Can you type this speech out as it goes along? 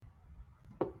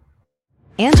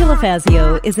Angela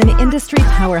Fazio is an industry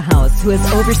powerhouse who has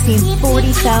overseen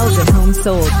 40,000 homes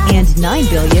sold and $9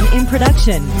 billion in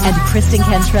production. And Kristen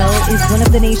Cantrell is one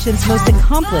of the nation's most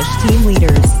accomplished team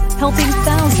leaders, helping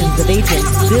thousands of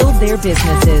agents build their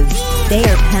businesses. They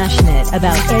are passionate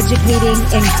about educating,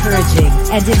 encouraging,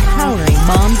 and empowering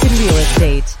moms in real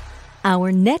estate.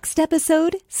 Our next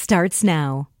episode starts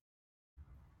now.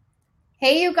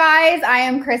 Hey, you guys, I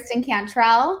am Kristen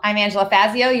Cantrell. I'm Angela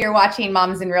Fazio. You're watching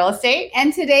Moms in Real Estate.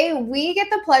 And today we get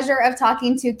the pleasure of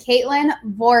talking to Katelynn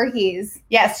Voorhees.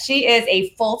 Yes, she has a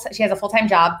full-time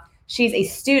job. She's a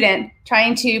student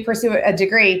trying to pursue a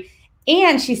degree,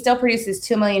 and she still produces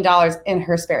 $2 million in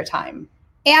her spare time.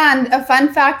 And a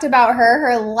fun fact about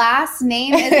her last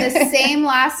name is the same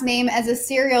last name as a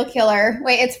serial killer.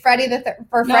 Wait, it's Friday the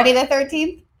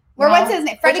 13th? Or what's his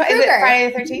name? Freddy Krueger. Is it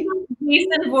Friday the 13th?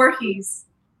 Katelynn Voorhees.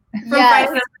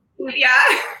 Yes. Yeah.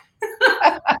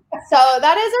 So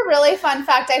that is a really fun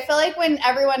fact. I feel like when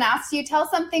everyone asks you, tell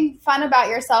something fun about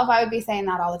yourself, I would be saying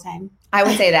that all the time. I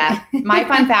would say that. My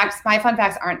fun facts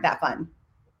aren't that fun.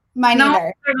 Mine No,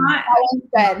 either. they're not.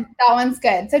 That one's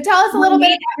good. So tell us a little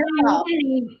bit about yourself.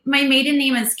 My maiden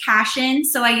name is Cash In,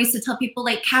 so I used to tell people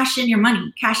like cash in your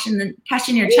money, cash in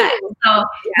your check. So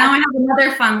now I have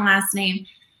another fun last name.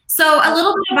 So a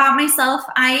little bit about myself.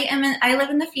 I live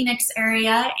in the Phoenix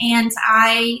area, and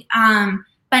I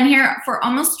been here for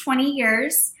almost 20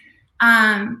 years.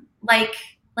 Like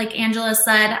Angela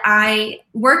said, I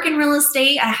work in real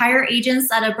estate. I hire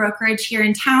agents at a brokerage here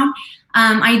in town.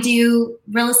 I do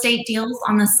real estate deals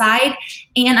on the side,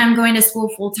 and I'm going to school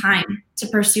full time to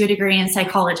pursue a degree in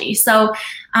psychology. So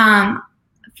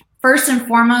first and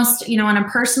foremost, on a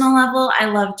personal level, I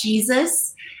love Jesus.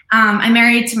 I'm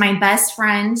married to my best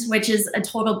friend, which is a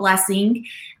total blessing.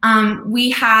 We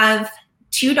have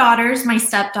 2 daughters, my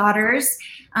stepdaughters.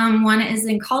 One is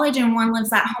in college and one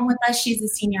lives at home with us. She's a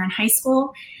senior in high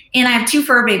school. And I have 2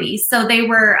 fur babies. So they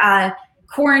were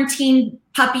quarantine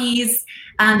puppies.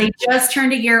 They just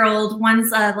turned a year old.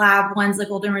 One's a lab, one's a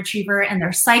golden retriever, and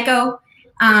they're psycho.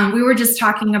 We were just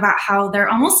talking about how they're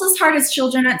almost as hard as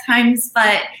children at times,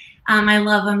 but I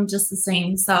love them just the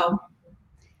same. So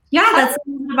yeah, that's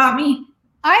about me.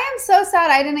 I am so sad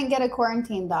I didn't get a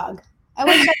quarantine dog. I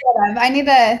wish I would have. I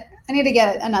need to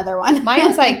get another one.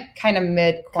 Mine's like kind of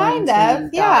mid-quarantine. Kind of,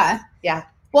 yeah. Yeah.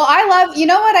 Well,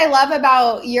 what I love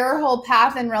about your whole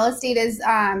path in real estate is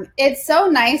it's so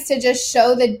nice to just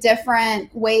show the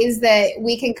different ways that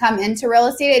we can come into real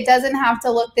estate. It doesn't have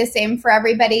to look the same for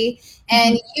everybody.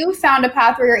 And you found a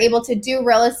path where you're able to do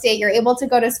real estate, you're able to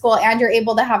go to school, and you're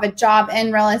able to have a job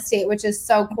in real estate, which is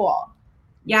so cool.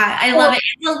 Yeah, I love it.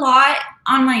 It's a lot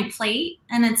on my plate,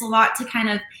 and it's a lot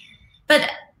but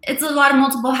it's a lot of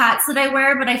multiple hats that I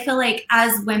wear. But I feel like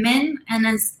as women and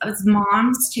as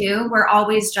moms too, we're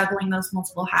always juggling those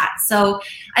multiple hats. So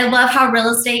I love how real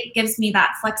estate gives me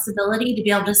that flexibility to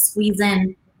be able to squeeze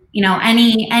in,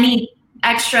 any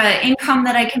extra income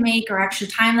that I can make or extra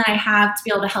time that I have to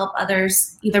be able to help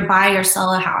others either buy or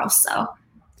sell a house.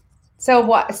 How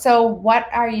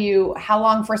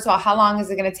long is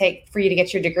it going to take for you to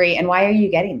get your degree, and why are you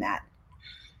getting that?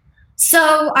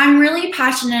 So I'm really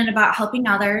passionate about helping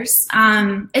others,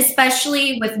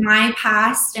 especially with my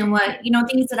past and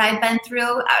things that I've been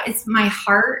through. It's my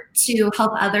heart to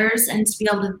help others and to be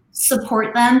able to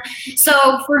support them.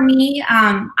 So for me,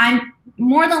 I'm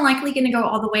more than likely going to go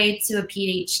all the way to a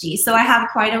PhD. So I have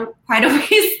quite a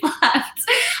ways left.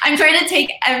 I'm trying to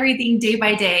take everything day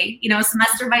by day,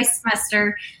 semester by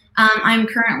semester. I'm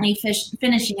currently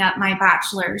finishing up my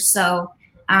bachelor's. So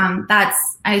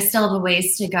I still have a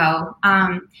ways to go.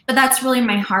 But that's really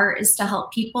my heart, is to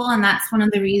help people. And that's one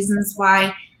of the reasons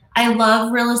why I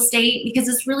love real estate, because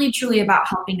it's really truly about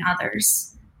helping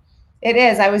others. It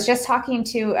is. I was just talking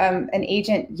to an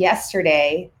agent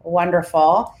yesterday.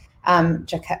 Wonderful.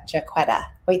 Jaquetta.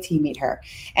 Wait till you meet her.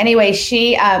 Anyway,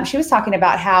 she was talking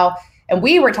about how, and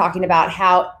we were talking about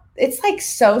how it's like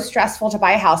so stressful to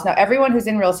buy a house. Now, everyone who's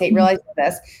in real estate realizes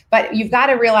this, but you've got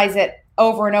to realize it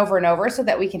over and over and over so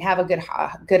that we can have a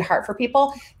good heart for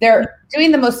people. They're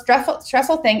doing the most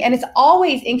stressful thing, and it's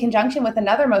always in conjunction with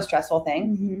another most stressful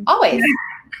thing. Mm-hmm. Always.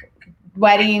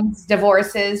 Weddings,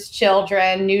 divorces,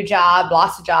 children, new job,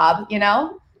 lost a job,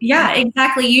 Yeah,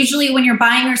 exactly. Usually when you're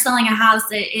buying or selling a house,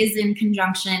 it is in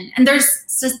conjunction. And there's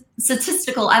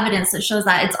statistical evidence that shows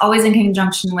that it's always in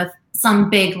conjunction with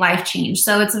some big life change.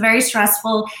 So it's a very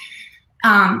stressful,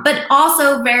 but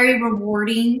also very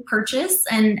rewarding purchase.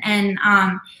 And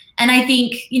I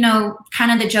think,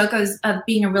 kind of the joke of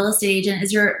being a real estate agent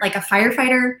is you're like a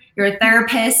firefighter, you're a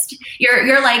therapist,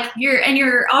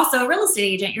 you're also a real estate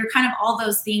agent. You're kind of all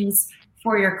those things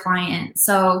for your client.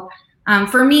 So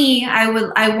For me,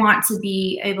 I want to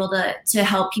be able to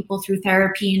help people through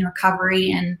therapy and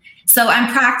recovery. And so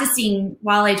I'm practicing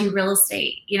while I do real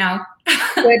estate,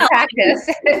 Good practice.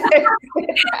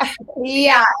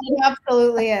 Yeah, it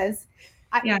absolutely is.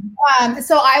 Yeah.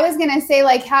 So I was going to say,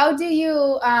 like, how do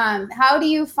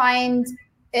you find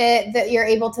it that you're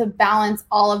able to balance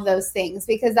all of those things?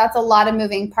 Because that's a lot of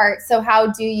moving parts. So how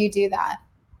do you do that?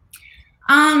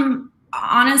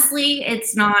 Honestly,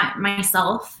 it's not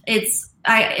myself. It's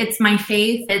my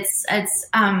faith. I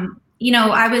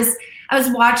was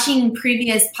watching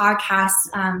previous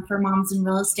podcasts for moms in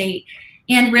real estate,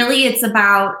 and really it's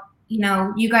about,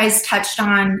 you guys touched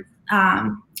on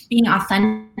being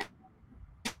authentic.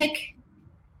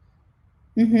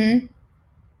 Mm-hmm.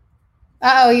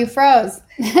 Uh-oh, you froze.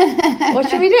 What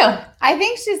should we do? I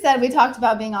think she said we talked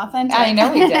about being authentic. I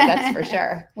know we did. That's for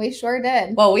sure. We sure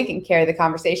did. Well, we can carry the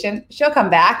conversation. She'll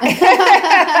come back.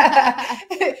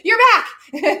 You're back.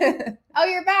 Oh,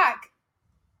 you're back.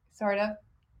 Sort of.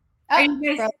 Oh, Are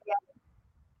you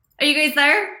guys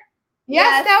there?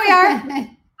 Yes, now we are.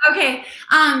 Okay.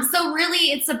 So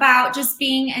really it's about just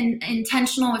being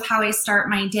intentional with how I start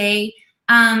my day,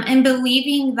 and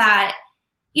believing that,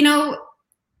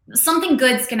 something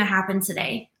good's going to happen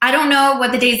today. I don't know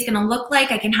what the day is going to look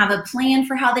like. I can have a plan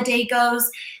for how the day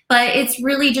goes, but it's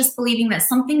really just believing that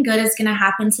something good is going to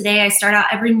happen today. I start out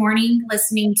every morning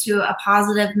listening to a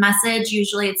positive message.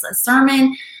 Usually it's a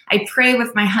sermon. I pray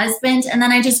with my husband, and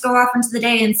then I just go off into the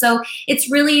day. And so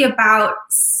it's really about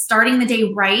starting the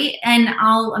day right. And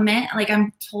I'll admit, like,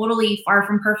 I'm totally far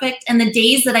from perfect. And the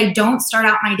days that I don't start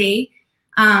out my day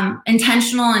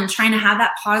intentional and trying to have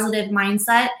that positive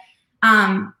mindset,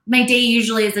 my day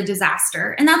usually is a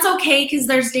disaster. And that's okay, because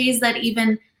there's days that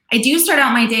even I do start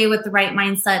out my day with the right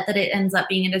mindset that it ends up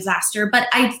being a disaster. But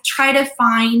I try to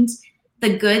find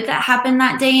the good that happened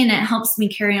that day, and it helps me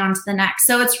carry on to the next.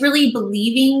 So it's really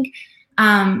believing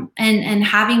and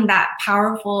having that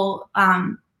powerful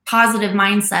positive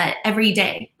mindset every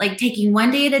day, like taking one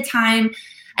day at a time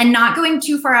and not going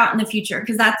too far out in the future,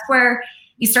 because that's where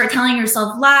you start telling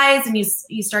yourself lies, and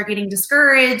you start getting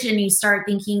discouraged, and you start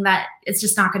thinking that it's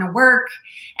just not going to work.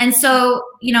 And so,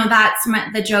 that's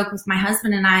the joke with my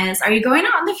husband and I is, are you going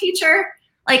out in the future?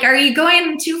 Like, are you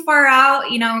going too far out?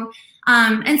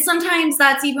 And sometimes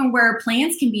that's even where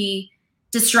plans can be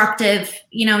disruptive,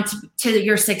 to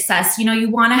your success.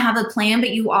 You want to have a plan, but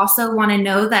you also want to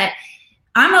know that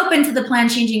I'm open to the plan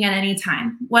changing at any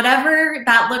time. Whatever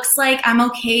that looks like, I'm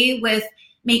okay with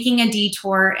making a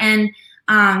detour. And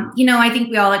I think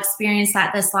we all experienced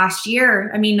that this last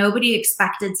year. I mean, nobody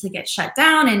expected to get shut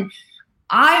down. And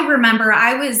I remember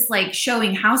I was like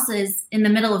showing houses in the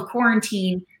middle of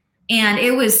quarantine, and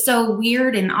it was so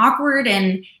weird and awkward,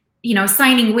 and,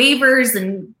 signing waivers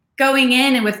and going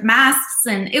in and with masks,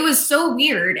 and it was so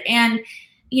weird. And,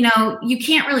 you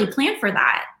can't really plan for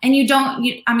that. And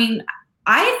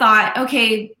I thought,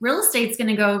 okay, real estate's going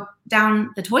to go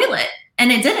down the toilet,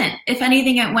 and it didn't. If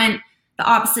anything, it went the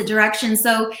opposite direction.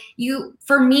 So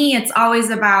for me, it's always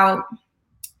about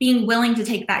being willing to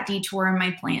take that detour in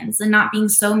my plans, and not being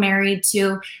so married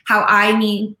to how I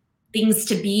need things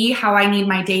to be, how I need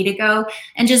my day to go,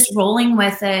 and just rolling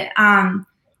with it.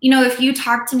 If you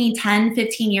talked to me 10,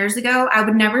 15 years ago, I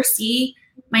would never see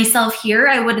myself here.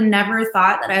 I would have never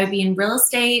thought that I would be in real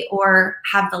estate or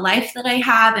have the life that I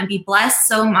have and be blessed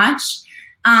so much.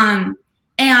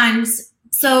 And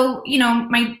so,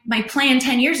 my plan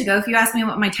 10 years ago, if you asked me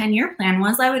what my 10-year plan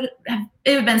was, it would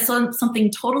have been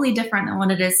something totally different than what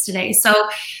it is today. So,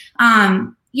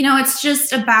 it's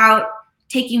just about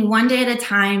taking one day at a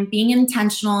time, being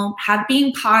intentional,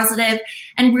 being positive,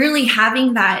 and really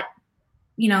having that,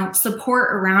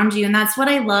 support around you. And that's what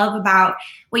I love about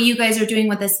what you guys are doing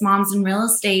with this Moms in Real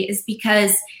Estate, is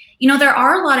because there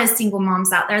are a lot of single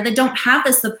moms out there that don't have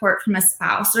the support from a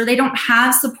spouse, or they don't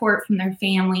have support from their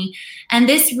family. And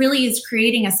this really is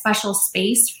creating a special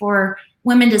space for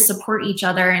women to support each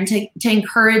other and to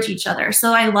encourage each other.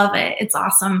 So I love it. It's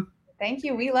awesome. Thank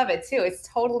you. We love it too. It's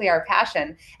totally our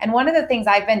passion. And one of the things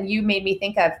you made me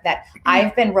think of that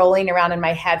I've been rolling around in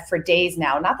my head for days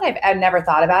now, not that I've never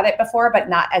thought about it before, but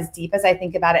not as deep as I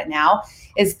think about it now,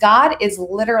 is God is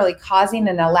literally causing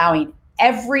and allowing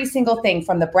every single thing,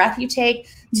 from the breath you take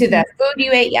to the food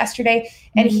you ate yesterday.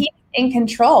 And He's in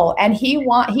control, and He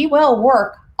will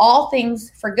work all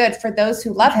things for good for those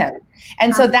who love Him.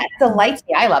 And so that delights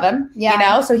me. I love Him,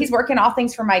 so He's working all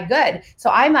things for my good.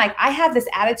 So I'm like, I have this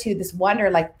attitude, this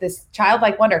wonder, like this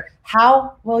childlike wonder,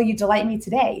 how will you delight me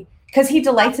today? Because He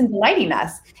delights in delighting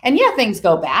us. And things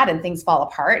go bad and things fall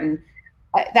apart, and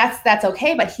that's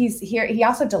okay. But He's here. He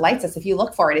also delights us. If you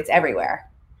look for it, it's everywhere.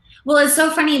 Well, it's so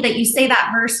funny that you say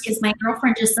that verse because my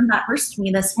girlfriend just sent that verse to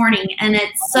me this morning, and it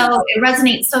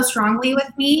resonates so strongly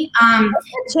with me.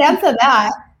 What's the chance of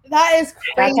that? That is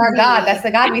crazy. That's our God. That's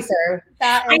the God we serve.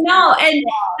 I know. And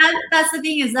that's the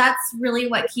thing is that's really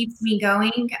what keeps me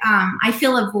going. I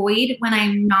feel a void when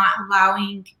I'm not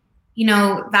allowing,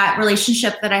 that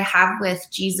relationship that I have with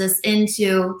Jesus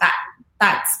into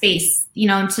that space,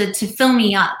 to fill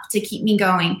me up, to keep me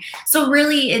going. So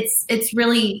really it's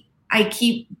really, I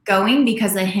keep going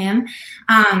because of him.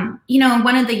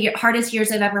 One of the hardest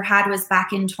years I've ever had was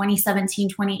back in 2017,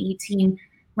 2018,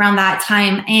 around that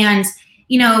time. And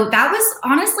that was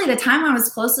honestly the time I was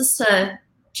closest to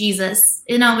Jesus.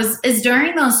 Is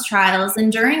during those trials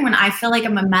and during when I feel like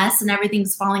I'm a mess and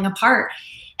everything's falling apart.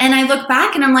 And I look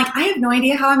back and I'm like, I have no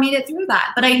idea how I made it through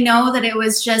that. But I know that it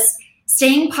was just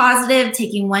staying positive,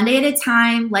 taking one day at a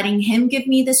time, letting him give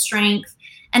me the strength,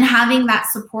 and having that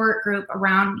support group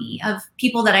around me of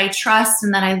people that I trust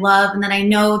and that I love and that I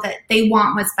know that they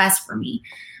want what's best for me.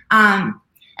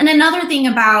 And another thing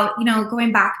about,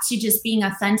 going back to just being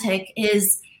authentic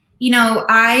is,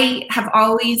 I have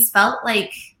always felt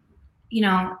like,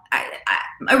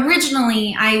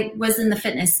 originally I was in the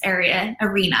fitness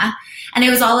arena, and it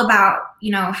was all about,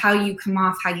 how you come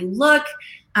off, how you look,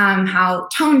 how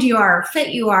toned you are, fit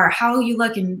you are, how you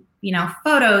look in,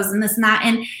 photos and this and that.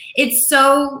 And it's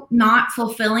so not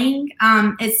fulfilling.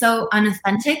 It's so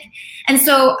unauthentic. And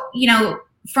so,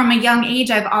 from a young age,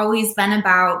 I've always been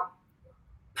about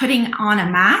putting on a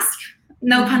mask,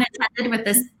 no pun intended with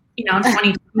this,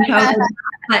 2020 COVID,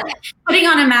 but putting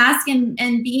on a mask and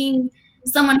being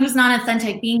someone who's not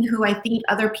authentic, being who I think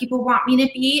other people want me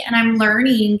to be. And I'm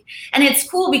learning, and it's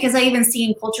cool because I even see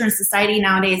in culture and society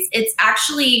nowadays, it's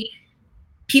actually,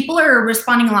 people are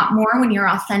responding a lot more when you're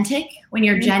authentic, when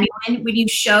you're genuine, when you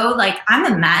show like,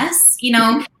 I'm a mess,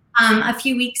 a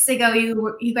few weeks ago,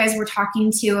 you guys were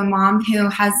talking to a mom who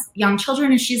has young children,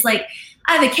 and she's like,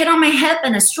 I have a kid on my hip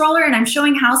and a stroller and I'm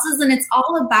showing houses, and it's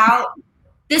all about,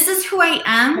 this is who I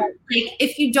am. Like,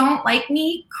 if you don't like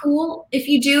me, cool. If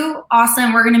you do,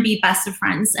 awesome. We're going to be best of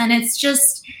friends. And it's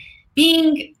just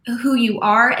being who you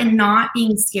are and not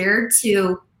being scared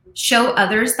to show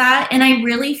others that. And I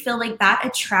really feel like that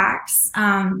attracts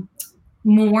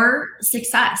more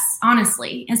success,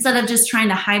 honestly, instead of just trying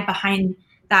to hide behind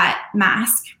that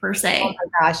mask per se. Oh my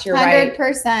gosh, you're 100%, right.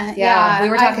 100%. Yeah. We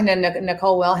were talking to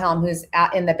Nicole Wilhelm, who's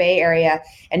in the Bay Area,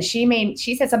 and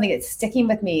she said something that's sticking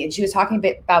with me. And she was talking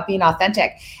about being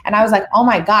authentic. And I was like, oh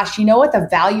my gosh, you know what the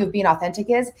value of being authentic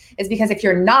is because if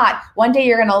you're not, one day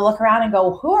you're going to look around and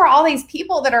go, who are all these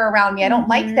people that are around me? I don't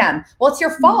like them. Well, it's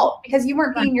your fault because you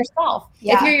weren't being yourself.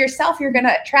 Yeah. If you're yourself, you're going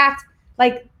to attract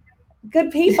like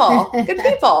good people,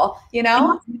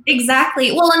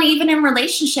 Exactly. Well, and even in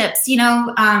relationships,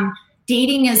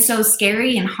 dating is so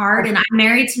scary and hard. And I'm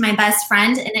married to my best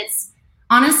friend, and it's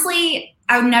honestly,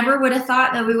 I never would have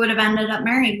thought that we would have ended up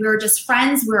married. We were just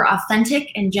friends. We were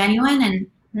authentic and genuine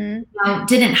and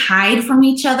didn't hide from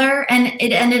each other. And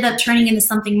it ended up turning into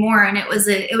something more. And it was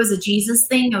a Jesus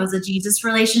thing. It was a Jesus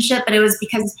relationship, but it was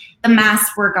because the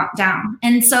masks were got down.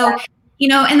 And so,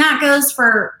 and that goes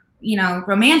for,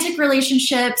 romantic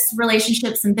relationships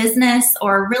in business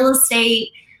or real estate.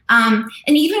 And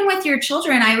even with your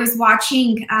children, I was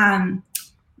watching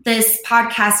this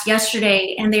podcast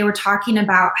yesterday, and they were talking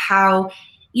about how,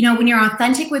 when you're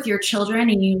authentic with your children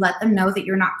and you let them know that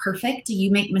you're not perfect, you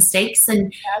make mistakes.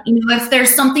 And, if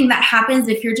there's something that happens,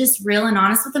 if you're just real and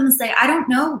honest with them and say, I don't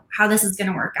know how this is going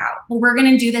to work out. Well, we're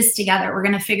going to do this together. We're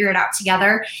going to figure it out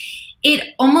together.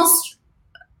 It almost,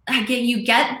 you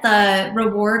get the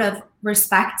reward of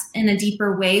respect in a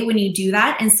deeper way when you do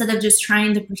that, instead of just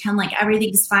trying to pretend like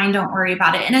everything's fine, don't worry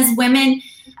about it. And as women,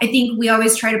 I think we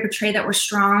always try to portray that we're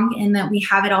strong and that we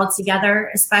have it all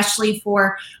together, especially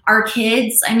for our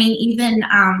kids. I mean, even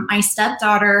my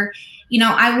stepdaughter,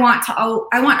 I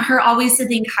want her always to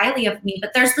think highly of me,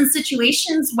 but there's been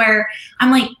situations where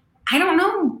I'm like, I don't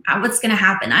know what's going to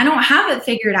happen. I don't have it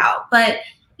figured out, but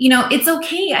it's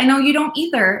okay. I know you don't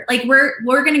either. Like we're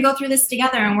going to go through this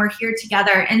together, and we're here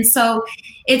together. And so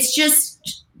it's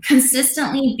just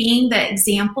consistently being the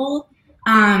example,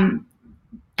 and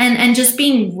just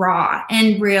being raw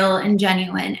and real and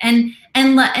genuine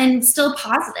and still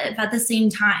positive at the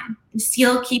same time,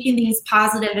 still keeping things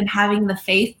positive and having the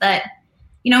faith that,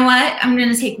 you know what, I'm going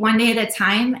to take one day at a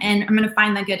time and I'm going to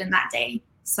find the good in that day.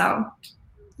 So.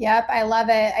 Yep. I love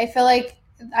it. I feel like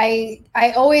I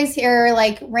always hear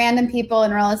like random people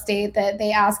in real estate that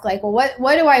they ask like, well,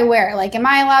 what do I wear? Like, am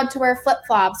I allowed to wear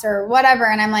flip-flops or whatever?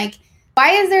 And I'm like,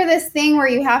 why is there this thing where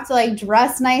you have to like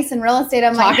dress nice in real estate?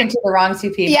 I'm talking to the wrong two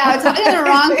people. Yeah, talking to the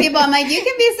wrong people. I'm like, you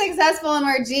can be successful and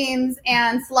wear jeans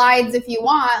and slides if you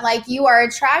want. Like, you are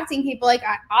attracting people. Like,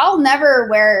 I'll never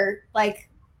wear like,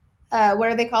 what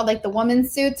are they called? Like the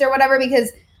women's suits or whatever, because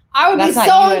I would be so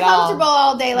uncomfortable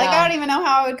all day. Like, I don't even know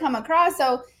how I would come across.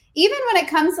 So even when it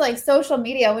comes to like social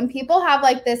media, when people have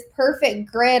like this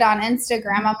perfect grid on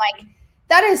Instagram, I'm like,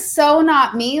 that is so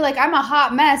not me. Like, I'm a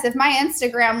hot mess. If my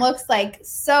Instagram looks like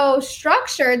so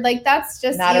structured, like that's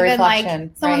just not even like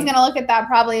someone's going to look at that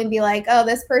probably and be like, oh,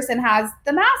 this person has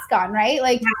the mask on, right?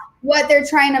 Like what they're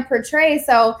trying to portray.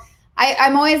 So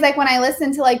I'm always like, when I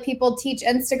listen to like people teach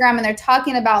Instagram and they're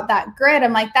talking about that grid,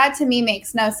 I'm like, that to me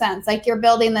makes no sense. Like, you're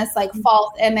building this like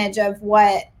false image of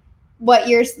what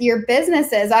your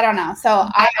business is. I don't know. So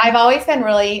I've always been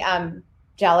really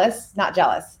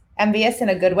envious in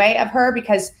a good way of her,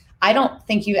 because I don't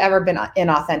think you've ever been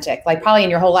inauthentic, like probably in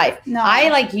your whole life. No. I,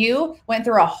 like you, went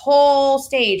through a whole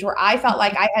stage where I felt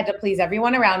like I had to please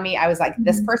everyone around me. I was like,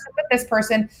 this person with this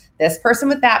person, this person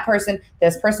with that person,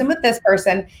 this person with this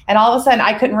person. And all of a sudden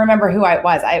I couldn't remember who I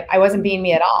was. I wasn't being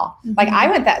me at all. Mm-hmm. Like, I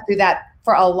went through that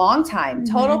for a long time.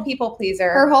 Mm-hmm. Total people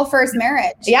pleaser. Her whole first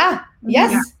marriage. Yeah. Mm-hmm.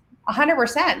 Yes.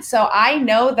 100%. So I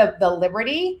know the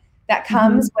liberty that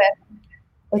comes with,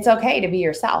 it's okay to be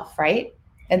yourself, right?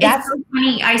 And that's so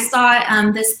funny. I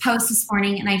saw this post this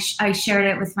morning, and I shared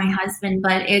it with my husband,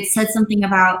 but it said something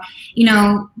about,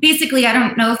 basically, I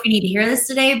don't know if you need to hear this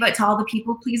today, but to all the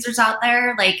people pleasers out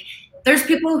there, like, there's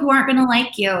people who aren't going to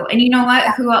like you. And you know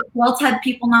what? Who else had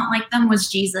people not like them was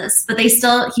Jesus, but he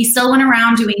still went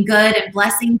around doing good and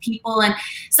blessing people. And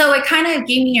so it kind of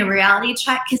gave me a reality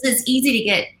check, because it's easy to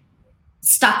get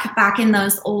stuck back in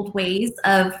those old ways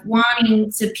of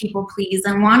wanting to people please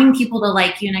and wanting people to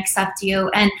like you and accept you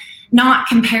and not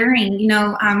comparing.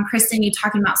 Kristen, you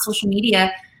talking about social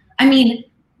media. I mean,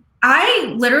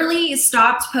 I literally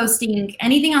stopped posting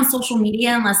anything on social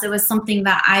media unless it was something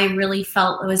that I really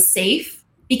felt was safe,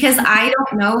 because I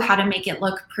don't know how to make it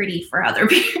look pretty for other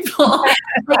people.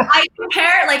 Like, I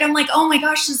compare, like, I'm like, oh my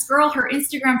gosh, this girl, her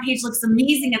Instagram page looks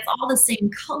amazing. It's all the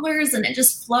same colors and it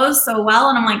just flows so well.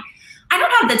 And I'm like, I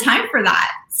don't have the time for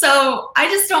that. So I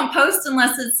just don't post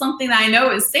unless it's something that I know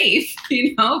is safe,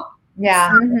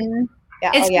 Yeah. So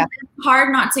it's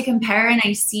hard not to compare. And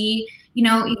I see,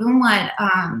 even what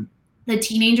the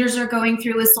teenagers are going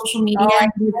through with social media. I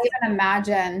can't even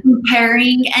imagine.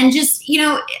 Comparing and just,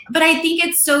 but I think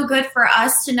it's so good for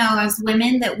us to know as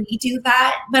women that we do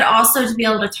that, but also to be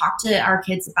able to talk to our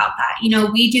kids about that.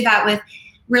 We do that with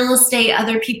real estate,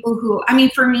 other people who,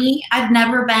 for me, I've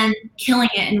never been killing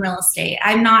it in real estate.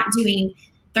 I'm not doing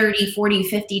 30, 40,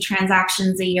 50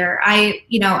 transactions a year. I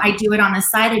do it on the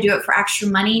side. I do it for extra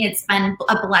money. It's been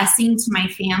a blessing to my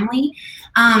family.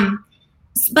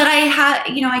 But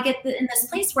I get in this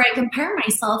place where I compare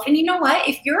myself. And you know what?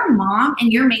 If you're a mom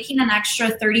and you're making an extra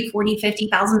 $30,000, $40,000,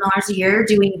 $50,000 a year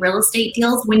doing real estate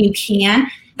deals when you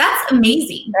can, that's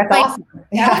amazing. That's awesome.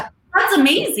 Yeah. That's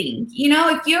amazing.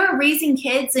 If you're raising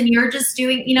kids and you're just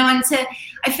doing,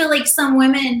 I feel like some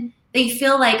women, they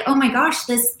feel like, oh my gosh,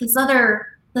 this other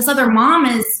mom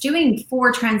is doing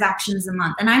 4 transactions a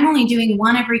month and I'm only doing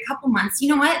 1 every couple months. You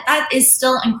know what? That is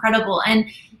still incredible. And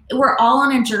we're all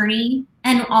on a journey,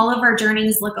 and all of our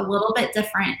journeys look a little bit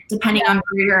different depending on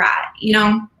where you're at,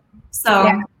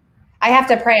 So I have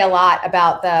to pray a lot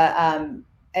about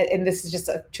and this is just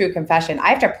a true confession. I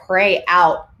have to pray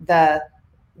out the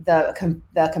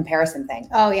comparison thing.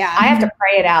 Oh yeah. I have to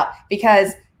pray it out,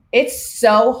 because it's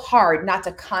so hard not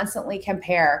to constantly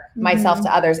compare myself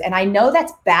to others. And I know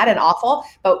that's bad and awful,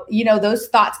 but those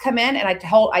thoughts come in and I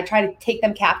try to take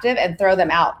them captive and throw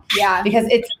them out. Yeah. Because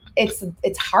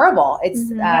it's horrible.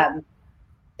 It's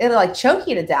it'll like choke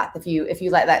you to death if you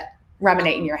let that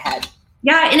ruminate in your head.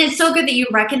 Yeah. And it's so good that you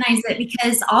recognize it,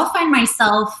 because I'll find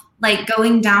myself like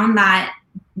going down that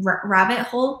rabbit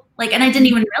hole, like, and I didn't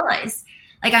even realize.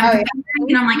 Like, I'm comparing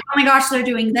and I'm like, oh my gosh, they're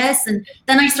doing this. And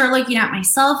then I start looking at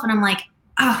myself and I'm like,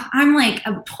 oh, I'm like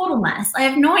a total mess. I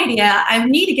have no idea. I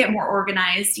need to get more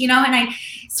organized, and I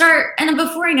start, and then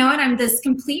before I know it, I'm this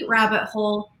complete rabbit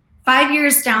hole 5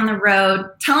 years down the road,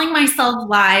 telling myself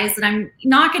lies that I'm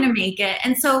not going to make it.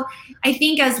 And so I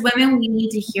think as women, we need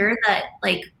to hear that,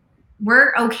 like,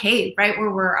 we're okay right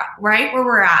where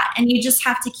we're at. And you just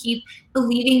have to keep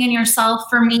believing in yourself.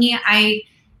 For me,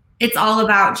 it's all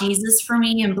about Jesus for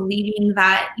me, and believing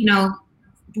that,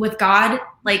 with God,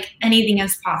 like, anything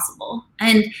is possible.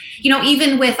 And,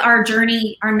 even with our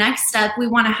journey, our next step, we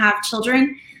want to have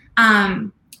children.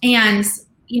 And,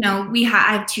 I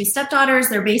have 2 stepdaughters.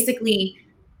 They're basically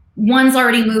one's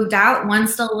already moved out, one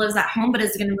still lives at home, but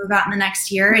is going to move out in the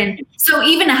next year. And so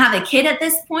even to have a kid at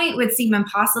this point would seem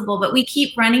impossible, but we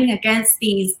keep running against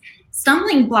these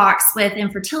stumbling blocks with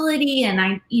infertility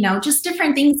and just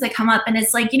different things that come up. And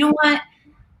it's like, you know what?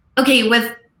 Okay,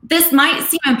 with this might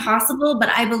seem impossible, but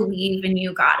I believe in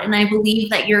you, God, and I believe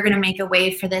that you're going to make a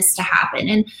way for this to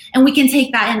happen. And we can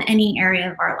take that in any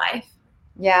area of our life.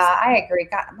 Yeah, I agree.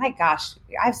 God, my gosh,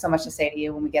 I have so much to say to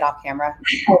you when we get off camera.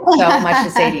 So much to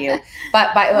say to you.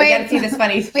 But I got to see this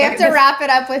funny. We have to wrap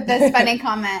it up with this funny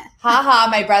comment.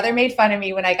 My brother made fun of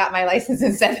me when I got my license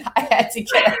and said I had to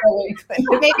get a Hillary Clinton.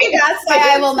 Maybe that's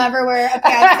why I will never wear a pantsuit.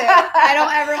 I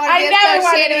don't ever want to be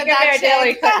associated with that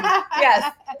Hillary Clinton.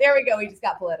 Yes, there we go. We just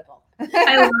got political.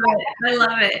 I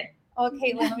love it. Oh,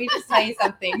 Katelynn, let me just tell you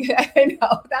something. I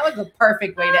know that was a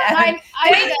perfect way to end.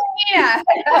 Yeah,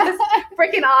 that was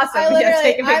freaking awesome.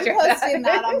 I'm posting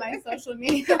that on my social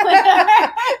media.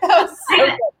 That was so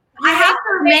good. I have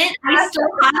to admit, I still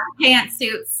have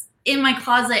pantsuits in my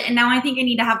closet, and now I think I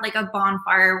need to have like a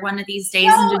bonfire one of these days.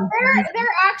 No, they're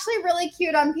actually really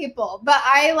cute on people, but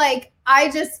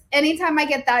I just anytime I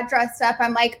get that dressed up,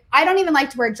 I'm like, I don't even like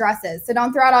to wear dresses, so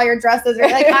don't throw out all your dresses. Or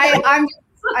like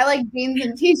I like jeans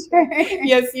and t-shirts.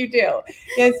 Yes, you do.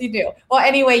 Yes, you do. Well,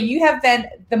 anyway, you have been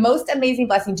the most amazing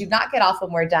blessing. Do not get off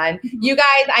when we're done. You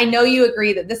guys, I know you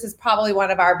agree that this is probably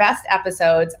one of our best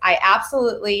episodes. I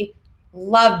absolutely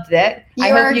loved it. I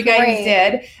hope you guys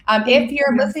did. If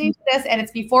you're listening to this and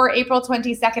it's before April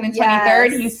 22nd and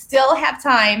 23rd, you still have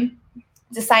time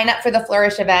to sign up for the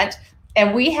Flourish event.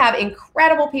 And we have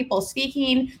incredible people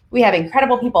speaking. We have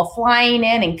incredible people flying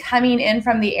in and coming in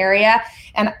from the area.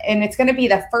 And it's going to be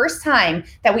the first time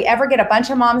that we ever get a bunch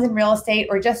of moms in real estate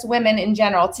or just women in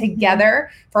general together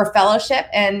for fellowship.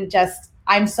 And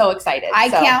I'm so excited. I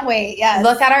can't wait. Yes.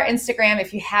 Look at our Instagram.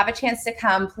 If you have a chance to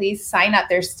come, please sign up.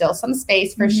 There's still some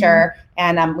space for sure.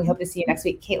 And we hope to see you next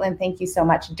week. Katelynn, thank you so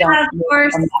much. Of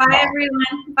course. Bye,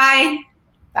 everyone. Bye.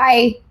 Bye.